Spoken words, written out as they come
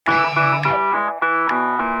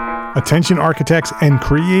Attention architects and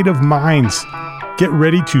creative minds, get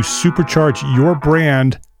ready to supercharge your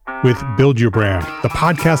brand with Build Your Brand, the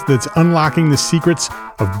podcast that's unlocking the secrets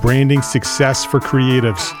of branding success for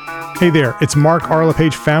creatives. Hey there, it's Mark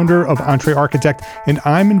Arlepage, founder of Entre Architect, and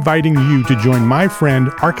I'm inviting you to join my friend,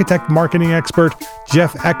 architect marketing expert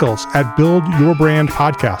Jeff Eccles at Build Your Brand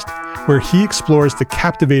podcast, where he explores the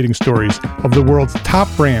captivating stories of the world's top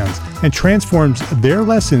brands and transforms their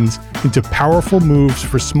lessons into powerful moves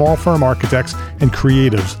for small firm architects and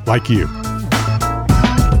creatives like you.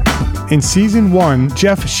 In Season 1,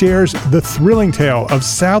 Jeff shares the thrilling tale of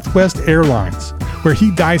Southwest Airlines, where he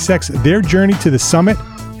dissects their journey to the summit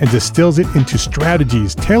and distills it into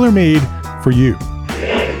strategies tailor-made for you.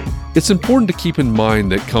 It's important to keep in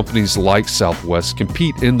mind that companies like Southwest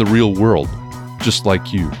compete in the real world, just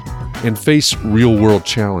like you, and face real-world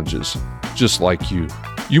challenges, just like you.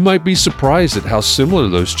 You might be surprised at how similar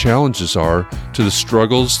those challenges are to the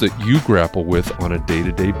struggles that you grapple with on a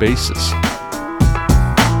day-to-day basis.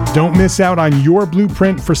 Don't miss out on your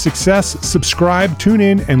blueprint for success. Subscribe, tune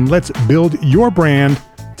in, and let's build your brand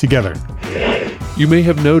together. You may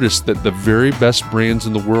have noticed that the very best brands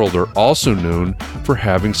in the world are also known for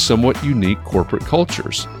having somewhat unique corporate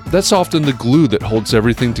cultures. That's often the glue that holds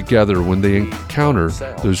everything together when they encounter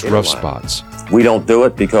those rough spots. We don't do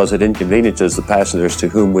it because it inconveniences the passengers to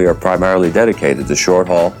whom we are primarily dedicated, the short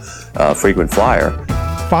haul, frequent flyer.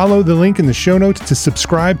 Follow the link in the show notes to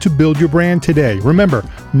subscribe to Build Your Brand today. Remember,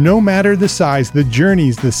 no matter the size, the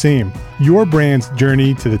journey's the same. Your brand's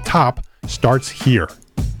journey to the top starts here.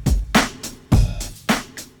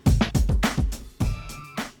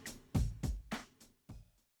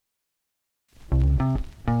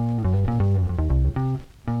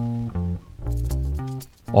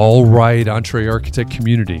 All right, Entre Architect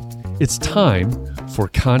community, it's time for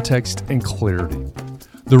context and clarity.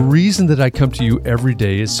 The reason that I come to you every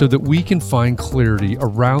day is so that we can find clarity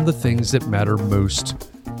around the things that matter most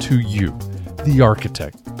to you, the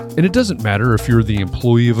architect. And it doesn't matter if you're the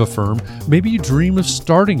employee of a firm. Maybe you dream of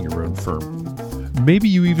starting your own firm. Maybe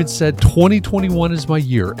you even said 2021 is my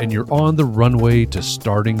year and you're on the runway to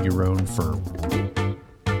starting your own firm.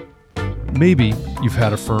 Maybe you've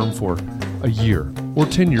had a firm for a year or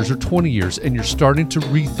 10 years or 20 years and you're starting to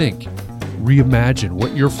rethink, reimagine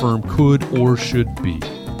what your firm could or should be.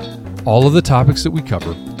 All of the topics that we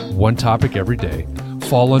cover, one topic every day,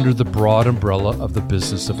 fall under the broad umbrella of the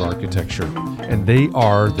business of architecture, and they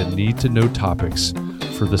are the need-to-know topics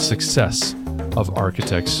for the success of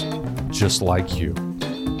architects just like you.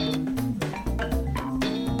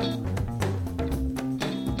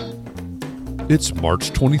 It's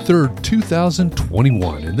March 23rd,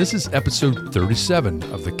 2021, and this is episode 37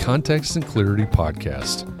 of the Context and Clarity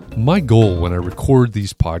Podcast. My goal when I record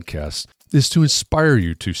these podcasts is to inspire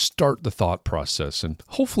you to start the thought process and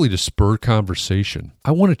hopefully to spur conversation.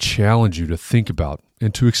 I want to challenge you to think about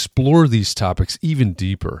and to explore these topics even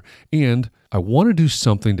deeper, and I want to do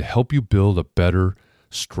something to help you build a better,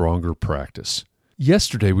 stronger practice.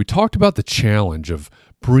 Yesterday, we talked about the challenge of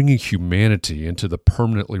bringing humanity into the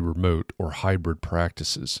permanently remote or hybrid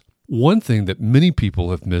practices. One thing that many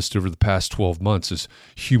people have missed over the past 12 months is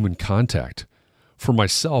human contact. For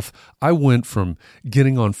myself, I went from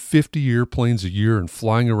getting on 50 airplanes a year and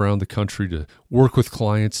flying around the country to work with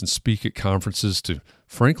clients and speak at conferences to,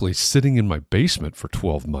 frankly, sitting in my basement for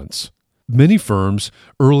 12 months. Many firms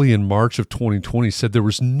early in March of 2020 said there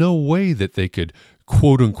was no way that they could,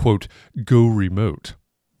 quote unquote, go remote.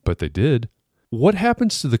 But they did. What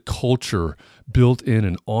happens to the culture built in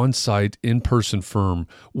an on-site, in-person firm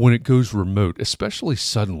when it goes remote, especially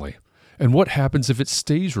suddenly? And what happens if it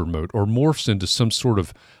stays remote or morphs into some sort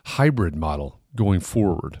of hybrid model going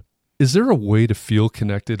forward? Is there a way to feel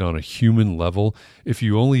connected on a human level if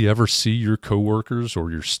you only ever see your coworkers or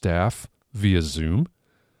your staff via Zoom?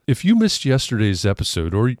 If you missed yesterday's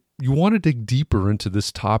episode or you want to dig deeper into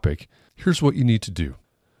this topic, here's what you need to do.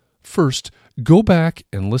 First, go back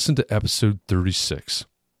and listen to episode 36.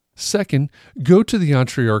 Second, go to the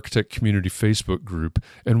Entre Architect Community Facebook group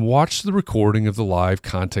and watch the recording of the live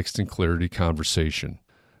Context and Clarity conversation.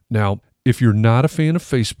 Now, if you're not a fan of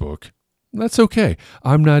Facebook, that's okay.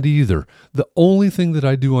 I'm not either. The only thing that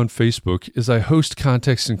I do on Facebook is I host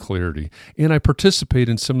Context and Clarity, and I participate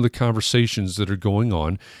in some of the conversations that are going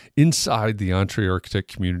on inside the Entre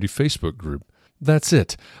Architect Community Facebook group. That's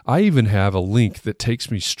it. I even have a link that takes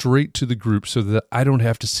me straight to the group so that I don't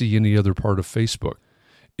have to see any other part of Facebook.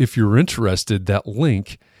 If you're interested, that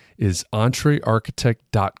link is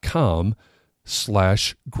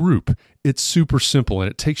entrearchitect.com/group. It's super simple and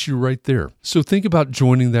it takes you right there. So think about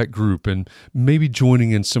joining that group and maybe joining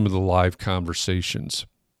in some of the live conversations.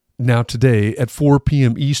 Now today at 4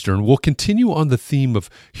 p.m. Eastern, we'll continue on the theme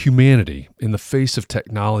of humanity in the face of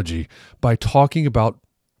technology by talking about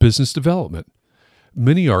business development.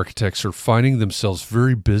 Many architects are finding themselves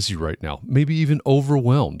very busy right now, maybe even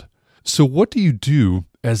overwhelmed. So what do you do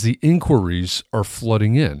as the inquiries are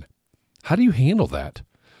flooding in? How do you handle that,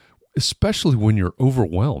 especially when you're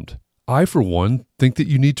overwhelmed? I, for one, think that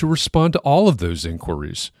you need to respond to all of those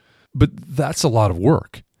inquiries, but that's a lot of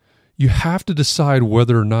work. You have to decide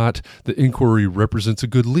whether or not the inquiry represents a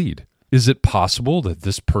good lead. Is it possible that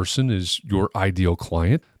this person is your ideal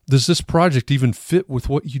client? Does this project even fit with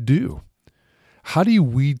what you do? How do you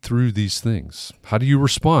weed through these things? How do you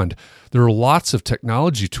respond? There are lots of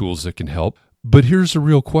technology tools that can help, but here's a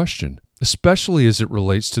real question, especially as it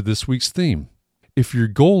relates to this week's theme. If your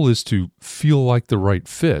goal is to feel like the right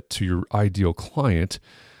fit to your ideal client,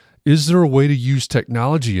 is there a way to use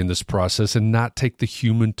technology in this process and not take the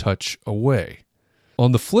human touch away?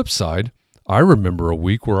 On the flip side, I remember a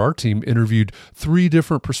week where our team interviewed 3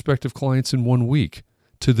 different prospective clients in 1 week,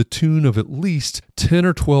 to the tune of at least 10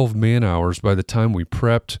 or 12 man-hours by the time we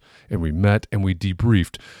prepped and we met and we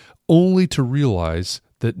debriefed, only to realize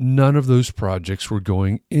that none of those projects were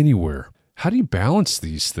going anywhere. How do you balance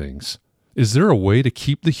these things? Is there a way to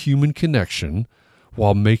keep the human connection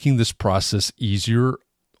while making this process easier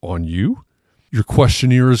on you? Your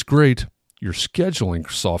questionnaire is great. Your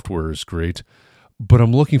scheduling software is great. But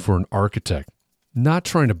I'm looking for an architect, not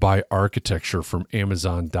trying to buy architecture from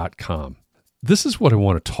Amazon.com. This is what I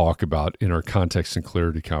want to talk about in our Context and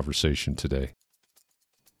Clarity conversation today.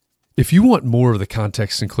 If you want more of the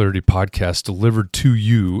Context and Clarity podcast delivered to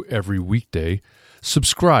you every weekday,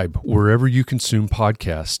 subscribe wherever you consume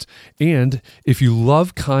podcasts. And if you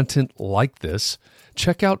love content like this,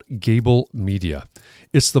 check out Gable Media.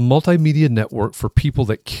 It's the multimedia network for people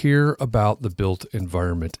that care about the built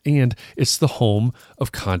environment, and it's the home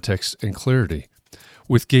of Context and Clarity.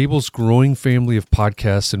 With Gable's growing family of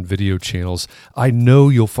podcasts and video channels, I know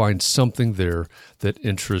you'll find something there that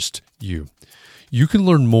interests you. You can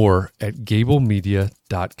learn more at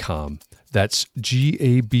gablemedia.com. That's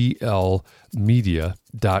GABL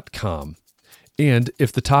media.com. And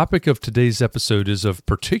if the topic of today's episode is of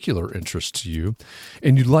particular interest to you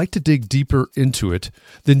and you'd like to dig deeper into it,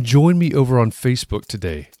 then join me over on Facebook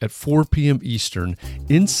today at 4 p.m. Eastern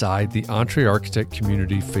inside the EntreArchitect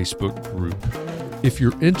Community Facebook group. If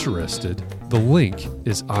you're interested, the link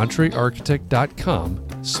is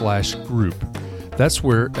entrearchitect.com/group. That's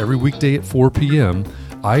where every weekday at 4 p.m.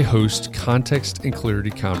 I host Context and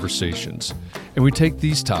Clarity conversations. And we take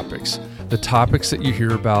these topics, the topics that you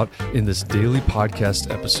hear about in this daily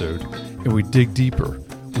podcast episode, and we dig deeper.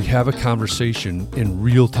 We have a conversation in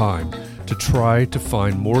real time to try to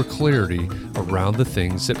find more clarity around the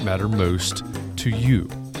things that matter most to you.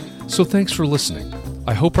 So thanks for listening.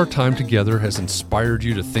 I hope our time together has inspired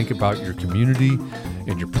you to think about your community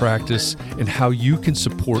and your practice and how you can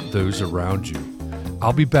support those around you.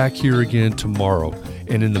 I'll be back here again tomorrow.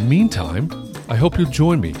 And in the meantime, I hope you'll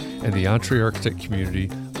join me and the EntreArchitect community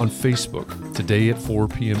on Facebook today at 4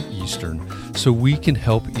 p.m. Eastern so we can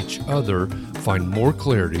help each other find more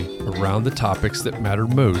clarity around the topics that matter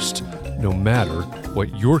most, no matter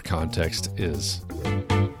what your context is.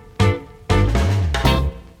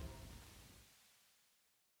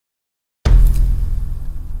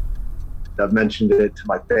 I've mentioned it to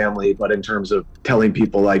my family, but in terms of telling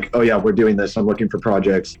people like, oh yeah, we're doing this, I'm looking for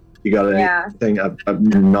projects, you got anything?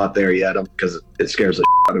 I'm not there yet because it scares the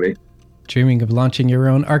out of me. Dreaming of launching your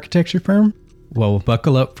own architecture firm? Well,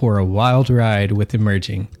 buckle up for a wild ride with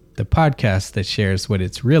Emerging, the podcast that shares what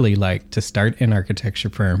it's really like to start an architecture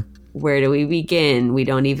firm. Where do we begin? We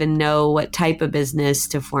don't even know what type of business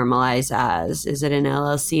to formalize as. Is it an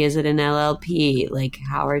LLC? Is it an LLP? Like,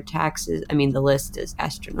 how are taxes? I mean, the list is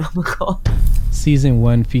astronomical. Season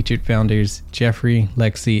 1 featured founders Jeffrey,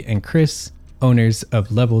 Lexi, and Chris, owners of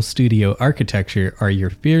Level Studio Architecture, are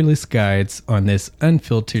your fearless guides on this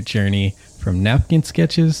unfiltered journey from napkin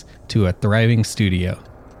sketches to a thriving studio.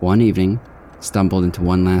 One evening, stumbled into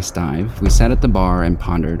one last dive, we sat at the bar and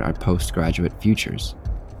pondered our postgraduate futures.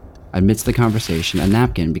 Amidst the conversation, a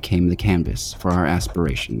napkin became the canvas for our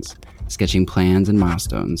aspirations, sketching plans and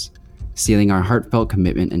milestones, sealing our heartfelt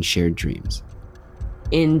commitment and shared dreams.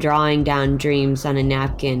 In drawing down dreams on a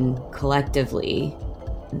napkin collectively,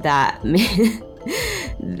 that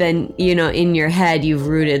then, you know, in your head, you've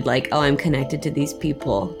rooted like, oh, I'm connected to these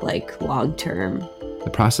people, like long term. The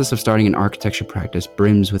process of starting an architecture practice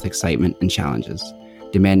brims with excitement and challenges,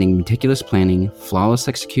 demanding meticulous planning, flawless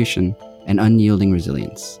execution, and unyielding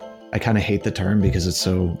resilience. I kind of hate the term because it's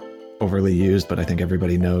so overly used, but I think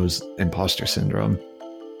everybody knows imposter syndrome.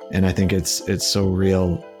 And I think it's so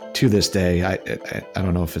real to this day, I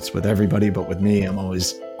don't know if it's with everybody, but with me, I'm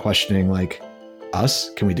always questioning, like,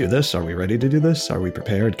 us, can we do this? Are we ready to do this? Are we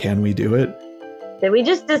prepared? Can we do it? Did we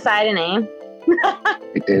just decide a name?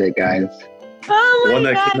 We did it, guys. Oh my One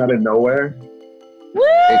that God. came out of nowhere. Woo!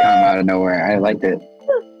 It came out of nowhere. I liked it.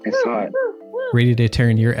 I saw it. Ready to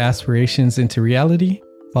turn your aspirations into reality?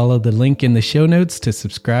 Follow the link in the show notes to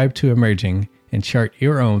subscribe to Emerging and chart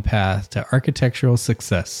your own path to architectural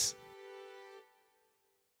success.